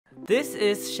This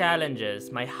is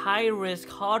challenges, my high-risk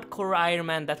hardcore Iron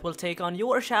Man that will take on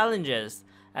your challenges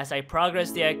as I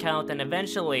progress the account and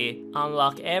eventually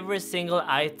unlock every single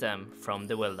item from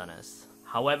the wilderness.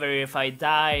 However, if I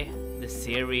die, the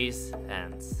series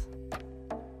ends.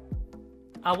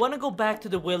 I want to go back to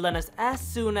the wilderness as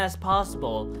soon as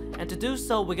possible, and to do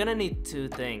so we're gonna need two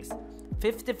things.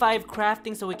 55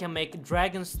 crafting so we can make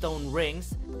dragonstone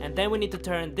rings, and then we need to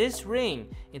turn this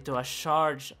ring into a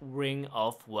charged ring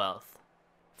of wealth.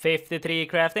 53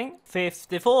 crafting,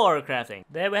 54 crafting.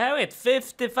 There we have it,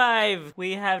 55.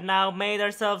 We have now made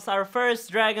ourselves our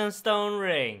first dragonstone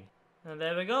ring. And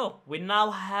there we go. We now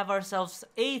have ourselves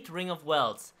 8 ring of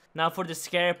wealth. Now for the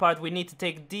scary part, we need to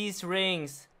take these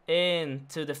rings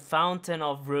into the Fountain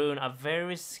of Rune, a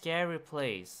very scary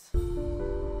place.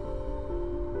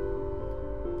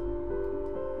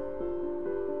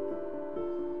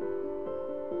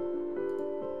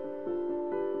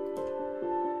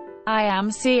 I am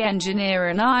Sea Engineer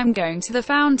and I'm going to the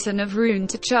Fountain of Rune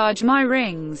to charge my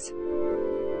rings.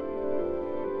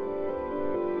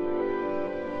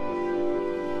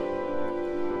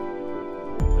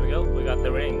 There we go, we got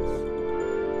the rings.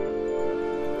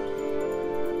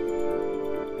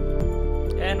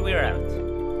 And we're out.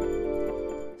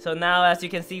 So now, as you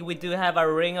can see, we do have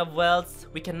our ring of wealth.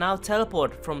 We can now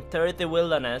teleport from 30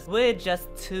 wilderness with just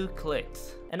 2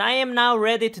 clicks. And I am now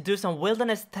ready to do some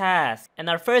wilderness tasks. And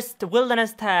our first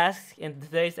wilderness task in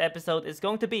today's episode is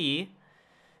going to be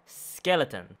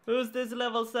skeleton. Who's this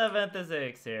level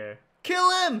 76 here? Kill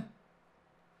him!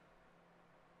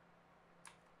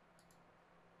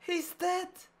 He's dead!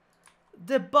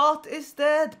 The bot is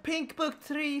dead! Pink Book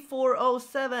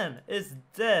 3407 is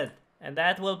dead. And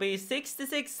that will be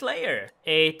 66 Slayer,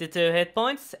 82 hit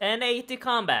points, and 80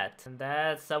 combat. And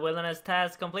that's a wilderness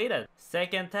task completed.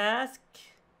 Second task,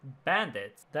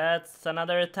 bandits. That's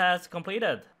another task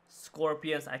completed.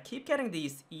 Scorpions, I keep getting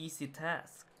these easy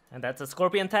tasks. And that's a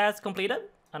scorpion task completed.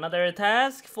 Another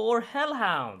task for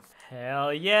hellhounds.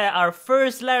 Hell yeah, our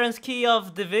first Laren's key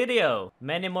of the video.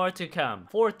 Many more to come.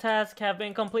 4 tasks have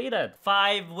been completed.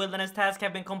 5 wilderness tasks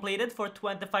have been completed for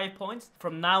 25 points.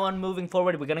 From now on moving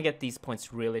forward, we're gonna get these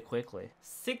points really quickly.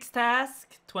 6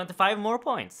 tasks, 25 more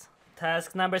points.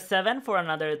 Task number 7 for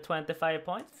another 25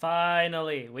 points.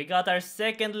 Finally, we got our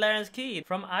second Laren's key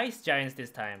from Ice Giants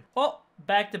this time. Oh,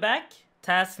 back to back.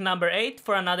 Task number 8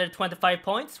 for another 25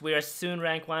 points. We are soon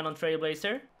rank 1 on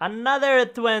Trailblazer. Another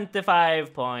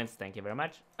 25 points. Thank you very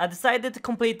much. I decided to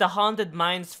complete the Haunted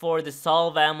Mines for the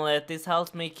Solve Amulet. This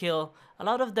helps me kill a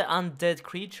lot of the undead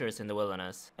creatures in the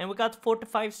wilderness. And we got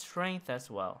 45 strength as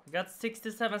well. We got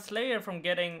 67 Slayer from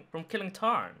killing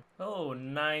Tarn. Oh,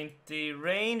 90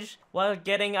 range while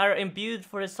getting our imbued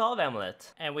for the Solve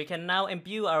Amulet. And we can now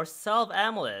imbue our Solve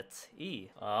Amulet.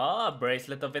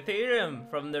 Bracelet of Ethereum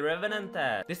from the Revenant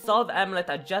tag. This Solve Amulet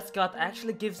I just got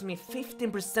actually gives me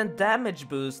 15% damage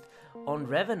boost on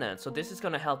Revenant, so this is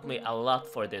gonna help me a lot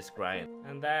for this grind.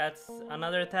 And that's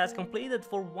another task completed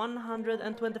for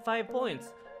 125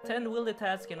 points. 10 wildy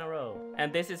tasks in a row.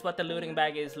 And this is what the looting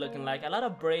bag is looking like. A lot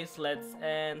of bracelets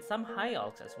and some high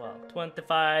alts as well.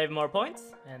 25 more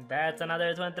points. And that's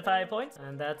another 25 points.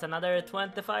 And that's another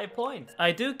 25 points.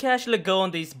 I do casually go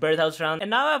on these birdhouse rounds, and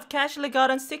now I've casually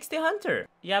gotten 60 hunter.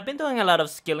 Yeah, I've been doing a lot of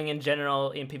skilling in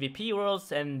general in PvP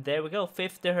worlds, and there we go,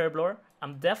 50 herblore.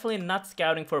 I'm definitely not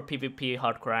scouting for PvP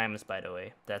hardcore items, by the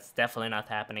way. That's definitely not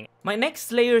happening. My next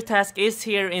Slayer task is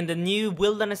here in the new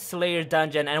Wilderness Slayer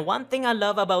dungeon, and one thing I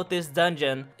love about this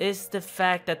dungeon is the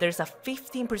fact that there's a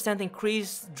 15%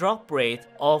 increased drop rate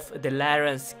of the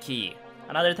Laren's key.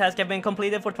 Another task has been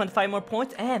completed for 25 more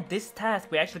points, and this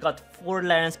task we actually got 4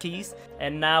 Laren's keys,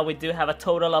 and now we do have a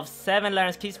total of 7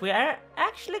 Laren's keys. We are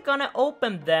actually gonna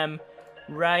open them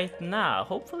right now.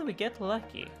 Hopefully we get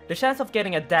lucky. The chance of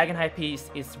getting a Dagonhide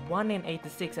piece is 1 in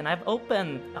 86, and I've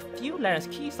opened a few Laren's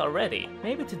keys already.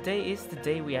 Maybe today is the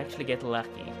day we actually get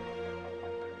lucky.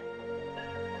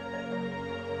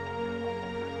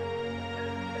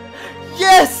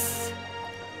 Yes!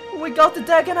 We got the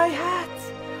Dagonhide hat!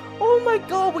 Oh my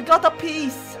god, we got a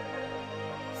piece!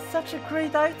 Such a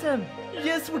great item!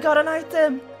 Yes, we got an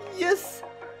item! Yes!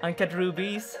 Uncut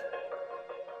rubies.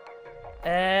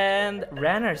 And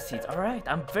Ranner seeds. Alright,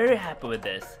 I'm very happy with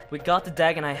this. We got the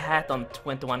Dagonhide hat on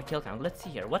 21 kill count. Let's see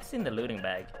here. What's in the looting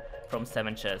bag from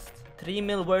 7 chests? 3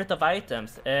 mil worth of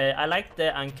items. I like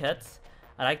the uncuts.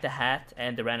 I like the hat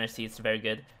and the Ranner seeds. Very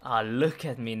good. Ah, look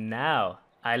at me now.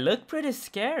 I look pretty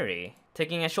scary.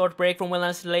 Taking a short break from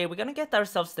Wilderness Slayer, we're gonna get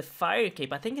ourselves the Fire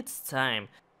Cape. I think it's time.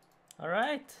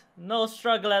 Alright, no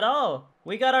struggle at all.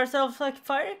 We got ourselves a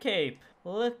Fire Cape.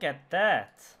 Look at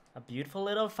that. A beautiful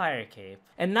little fire cape.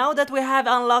 And now that we have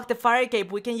unlocked the fire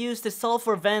cape, we can use the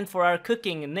sulfur vent for our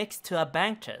cooking next to a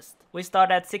bank chest. We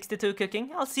start at 62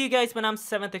 cooking. I'll see you guys when I'm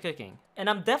 70 cooking. And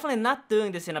I'm definitely not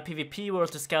doing this in a PvP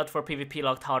world to scout for PvP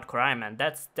locked hardcore Iron Man.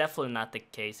 That's definitely not the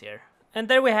case here. And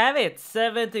there we have it,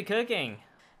 70 cooking.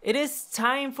 It is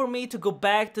time for me to go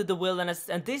back to the wilderness,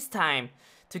 and this time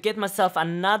to get myself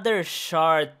another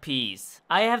shard piece.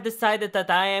 I have decided that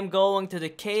I am going to the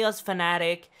Chaos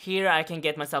Fanatic. Here I can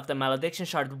get myself the Malediction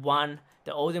Shard 1,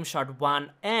 the Odium Shard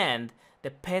 1, and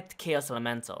the Pet Chaos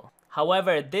Elemental.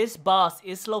 However, this boss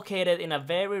is located in a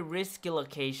very risky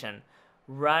location,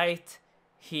 right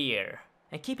here.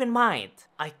 And keep in mind,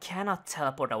 I cannot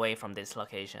teleport away from this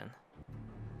location.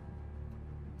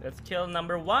 Let's kill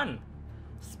number 1.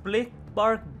 Split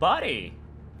Bark Body.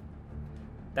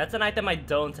 That's an item I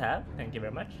don't have. Thank you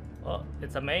very much. Oh,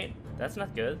 it's a mate. That's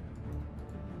not good.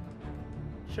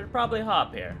 Should probably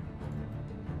hop here.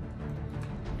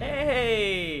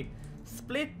 Hey!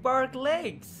 Split bark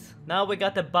legs. Now we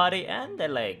got the body and the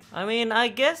legs. I mean, I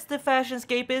guess the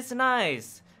fashionscape is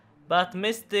nice, but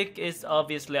Mystic is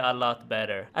obviously a lot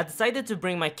better. I decided to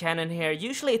bring my cannon here.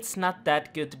 Usually it's not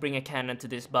that good to bring a cannon to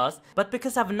this boss, but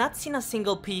because I've not seen a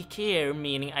single peak here,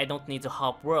 meaning I don't need to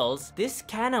hop worlds, this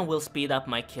cannon will speed up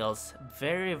my kills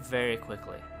very, very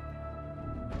quickly.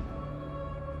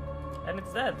 And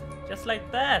it's dead, just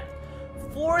like that.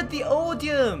 For the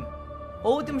Odium!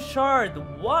 Odium Shard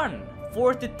 1!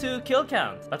 42 kill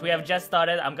count. But we have just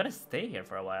started. I'm gonna stay here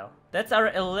for a while. That's our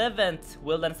 11th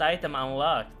wilderness item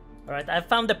unlocked. Alright, I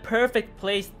found the perfect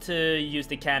place to use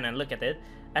the cannon. Look at it.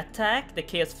 Attack the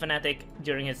Chaos Fanatic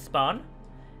during his spawn,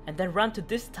 and then run to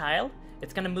this tile.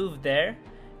 It's gonna move there,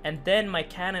 and then my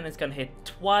cannon is gonna hit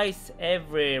twice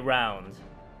every round.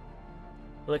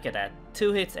 Look at that.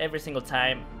 2 hits every single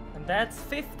time. And that's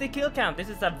 50 kill count. This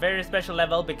is a very special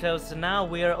level because now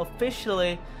we are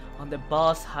officially on the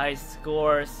boss high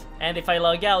scores. And if I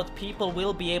log out, people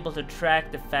will be able to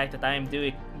track the fact that I am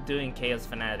doing Chaos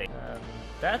Fanatic.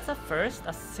 That's a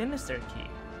Sinister Key.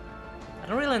 I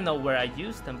don't really know where I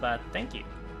used them, but thank you.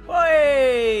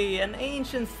 Oi! An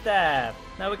Ancient Staff!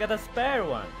 Now we got a spare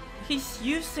one. He's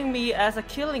using me as a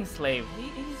killing slave.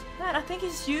 Man, I think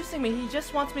he's using me. He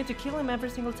just wants me to kill him every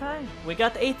single time. We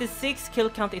got 86 kill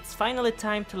count. It's finally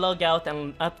time to log out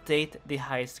and update the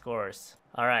high scores.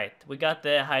 Alright, we got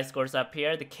the high scores up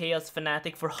here. The Chaos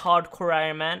Fanatic for Hardcore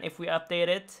Iron Man. If we update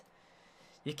it,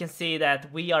 you can see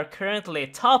that we are currently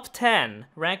top 10,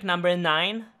 rank number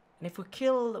 9. And if we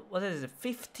kill, what is it,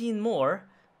 15 more,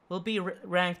 we'll be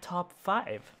ranked top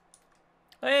 5.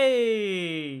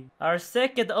 Hey! Our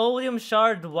second Odium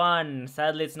Shard 1.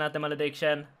 Sadly, it's not the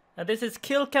Malediction. And this is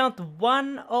kill count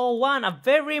 101, a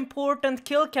very important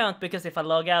kill count, because if I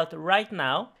log out right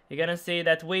now, you're gonna see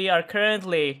that we are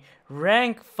currently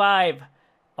rank 5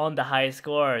 on the high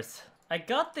scores. I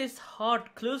got this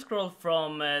hard clue scroll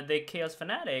from the Chaos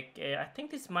Fanatic. I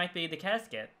think this might be the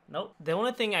casket. Nope. The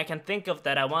only thing I can think of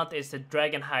that I want is the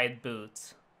dragon hide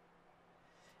boots.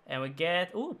 And we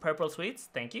get, ooh, purple sweets.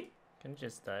 Thank you. Can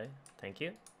just die. Thank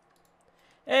you.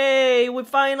 Hey, we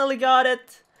finally got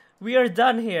it. We are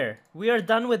done here. We are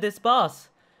done with this boss.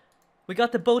 We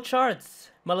got the both shards.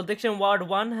 Malediction Ward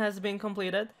 1 has been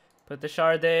completed. Put the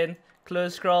shard in. Clue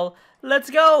scroll.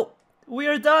 Let's go. We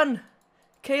are done.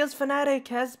 Chaos Fanatic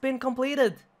has been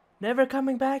completed. Never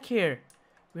coming back here.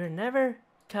 We're never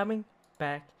coming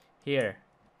back here.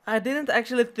 I didn't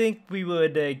actually think we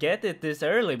would get it this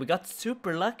early. We got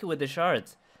super lucky with the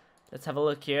shards. Let's have a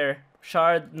look here.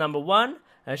 Shard number 1,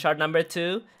 shard number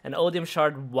 2, and Odium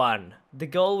Shard 1. The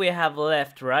goal we have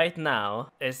left right now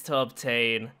is to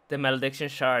obtain the Malediction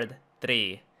Shard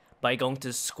 3 by going to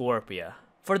Scorpia.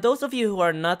 For those of you who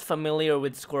are not familiar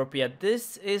with Scorpia,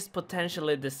 this is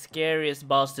potentially the scariest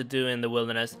boss to do in the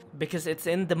wilderness because it's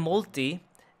in the multi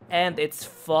and it's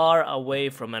far away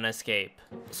from an escape.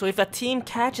 So if a team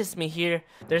catches me here,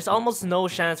 there's almost no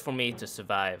chance for me to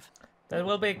survive. That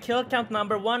will be kill count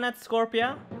number 1 at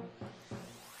Scorpia.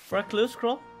 For a clue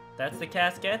scroll, that's the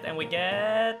casket, and we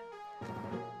get...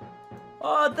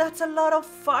 Oh, that's a lot of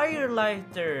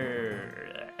firelighter.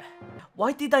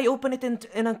 Why did I open it in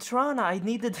Antrana? I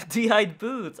needed D-hide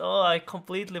boots. Oh, I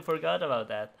completely forgot about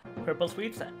that. Purple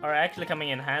sweets are actually coming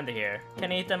in handy here.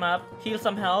 Can eat them up, heal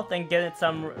some health, and get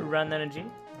some run energy.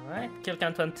 Alright, kill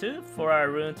count 1-2 for our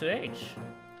rune to H.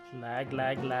 Lag,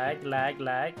 lag, lag, lag,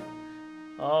 lag.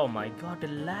 Oh my god, the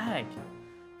lag.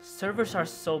 Servers are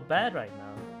so bad right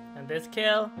now. And this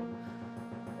kill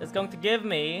is going to give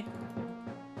me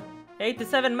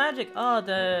 87 magic. Oh,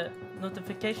 the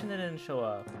notification didn't show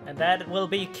up. And that will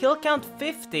be kill count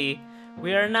 50.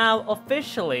 We are now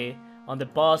officially on the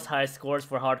boss high scores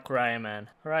for Hardcore Iron Man.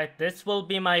 Right, this will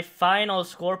be my final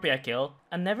Scorpia kill.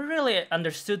 I never really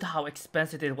understood how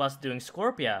expensive it was doing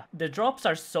Scorpia. The drops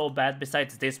are so bad,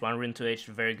 besides this one, Rune 2H,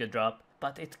 very good drop.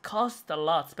 But it costs a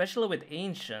lot, especially with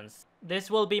Ancients.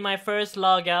 This will be my first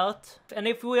logout. And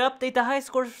if we update the high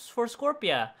scores for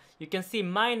Scorpia, you can see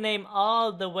my name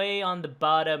all the way on the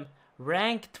bottom.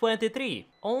 Rank 23.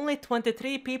 Only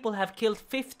 23 people have killed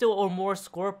 50 or more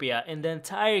Scorpia in the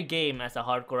entire game as a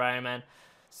Hardcore Iron Man.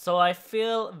 So I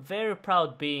feel very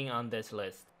proud being on this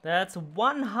list. That's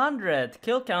 100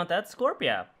 kill count at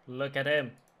Scorpia. Look at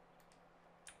him.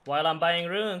 While I'm buying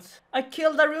runes. I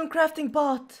killed a rune crafting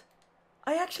bot.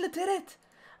 I actually did it.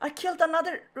 I killed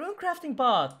another rune crafting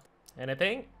bot.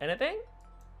 Anything? Anything?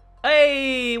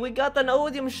 Hey, we got an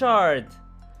Odium shard.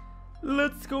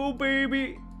 Let's go,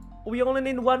 baby. We only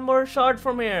need one more shard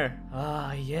from here.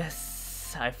 Ah,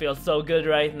 yes. I feel so good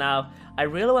right now. I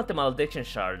really want the Malediction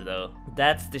shard though.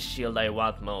 That's the shield I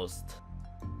want most.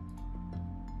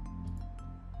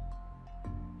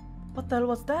 What the hell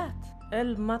was that?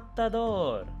 El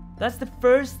Matador. That's the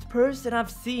first person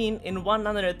I've seen in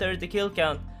 130 kill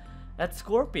count at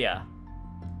Scorpia.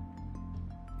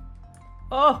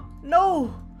 Oh,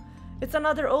 no! It's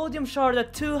another Odium shard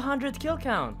at 200 kill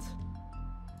count.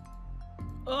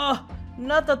 Oh,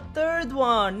 not a third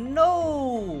one,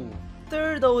 no!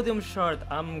 Third Odium shard.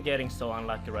 I'm getting so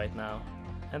unlucky right now.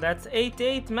 And that's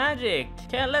 88 magic.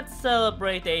 Okay, let's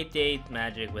celebrate 88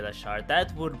 magic with a shard.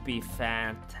 That would be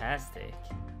fantastic,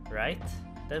 right?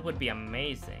 That would be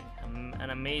amazing. An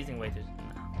amazing way to...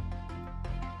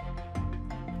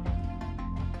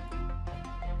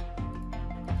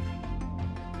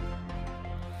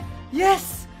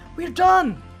 Yes! We're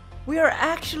done! We are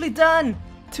actually done!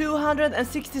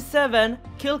 267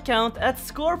 kill count at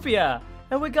Scorpia!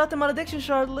 And we got the Malediction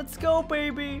shard, let's go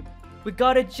baby! We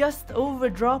got it just over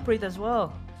drop rate as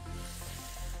well.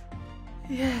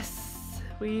 Yes,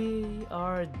 we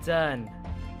are done.